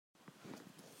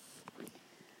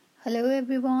Hello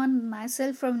everyone,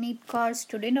 myself Ravneet Kaur,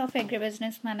 student of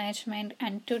Agribusiness Management,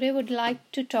 and today would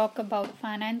like to talk about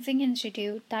Financing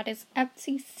Institute, that is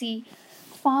FCC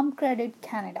Farm Credit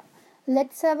Canada.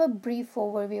 Let's have a brief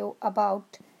overview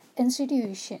about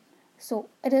institution. So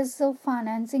it is a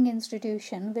financing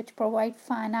institution which provides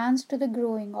finance to the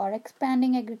growing or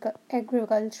expanding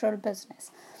agricultural business,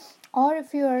 or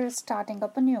if you are starting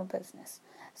up a new business.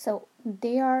 So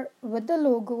they are with the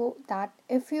logo that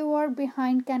if you are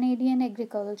behind Canadian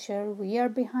agriculture, we are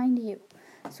behind you.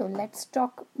 So let's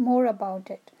talk more about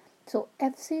it. So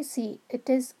FCC, it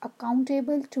is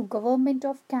accountable to Government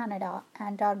of Canada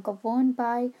and are governed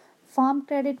by Farm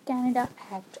Credit Canada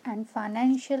Act and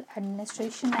Financial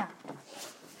Administration Act.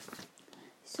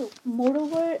 So,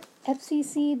 moreover,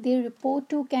 FCC they report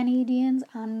to Canadians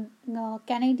and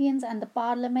the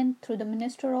Parliament through the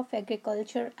Minister of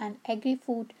Agriculture and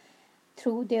Agri-Food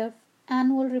through their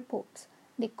annual reports,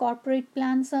 the corporate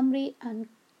plan summary, and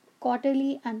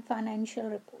quarterly and financial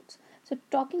reports. So,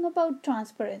 talking about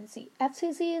transparency,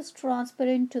 FCC is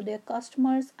transparent to their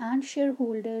customers and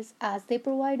shareholders as they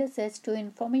provide access to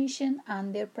information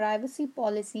and their privacy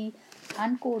policy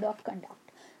and code of conduct.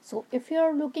 So, if you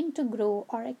are looking to grow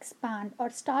or expand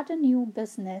or start a new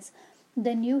business,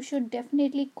 then you should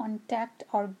definitely contact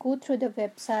or go through the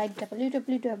website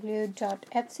www.fcc.ca.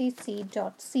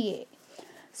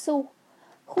 So,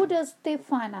 who does they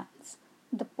finance?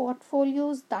 The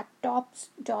portfolios that tops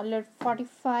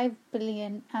 $45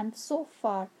 billion, and so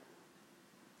far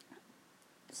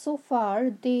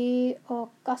they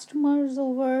customers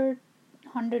over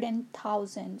hundred and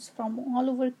thousands from all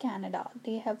over Canada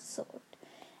they have served.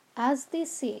 As they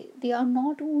say, they are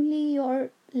not only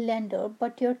your lender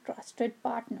but your trusted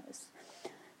partners.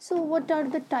 So, what are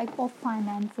the type of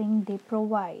financing they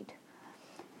provide?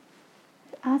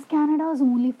 As Canada's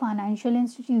only financial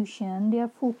institution, they are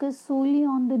focused solely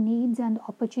on the needs and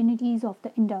opportunities of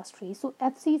the industry. So,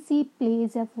 FCC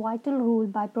plays a vital role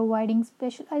by providing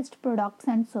specialized products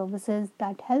and services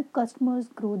that help customers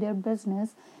grow their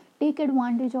business, take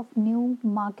advantage of new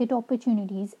market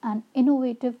opportunities, and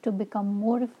innovative to become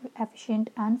more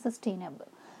efficient and sustainable.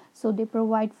 So, they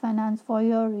provide finance for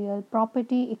your real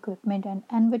property, equipment, and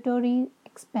inventory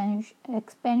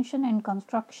expansion and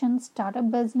construction, startup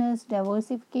business,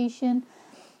 diversification,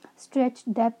 stretch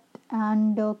debt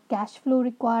and cash flow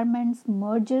requirements,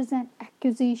 mergers and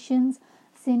acquisitions,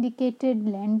 syndicated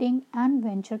lending, and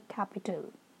venture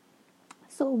capital.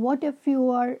 So, what if you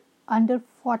are under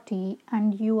 40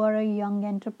 and you are a young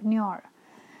entrepreneur?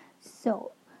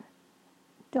 So,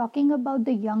 talking about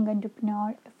the young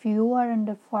entrepreneur, if you are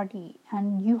under 40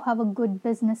 and you have a good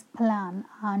business plan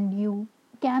and you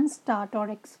can start or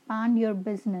expand your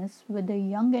business with a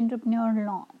young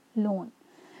entrepreneur loan.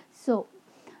 So,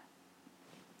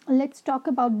 let's talk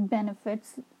about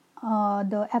benefits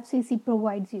the FCC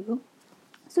provides you.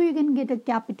 So, you can get a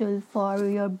capital for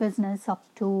your business up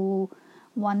to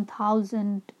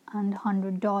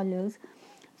 $1,100.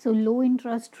 So, low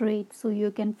interest rate, so you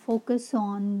can focus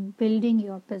on building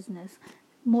your business.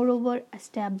 Moreover,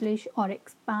 establish or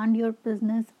expand your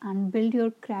business and build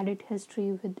your credit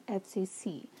history with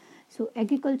FCC. So,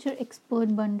 agriculture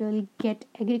expert bundle, get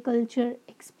agriculture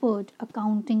expert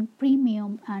accounting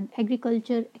premium and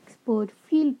agriculture expert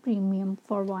field premium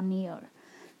for 1 year.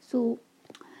 So,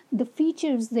 the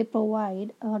features they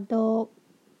provide are the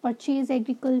purchase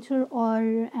agriculture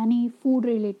or any food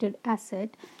related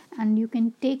asset, and you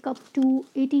can take up to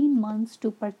 18 months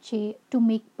to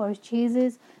make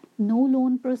purchases, no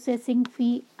loan processing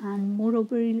fee, and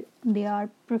moreover there are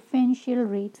preferential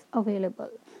rates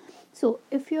available. So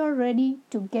if you are ready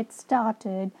to get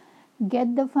started,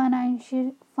 get the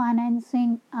financing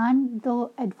and the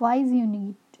advice you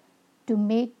need to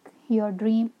make your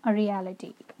dream a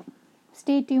reality.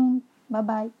 Stay tuned. Bye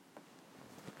bye.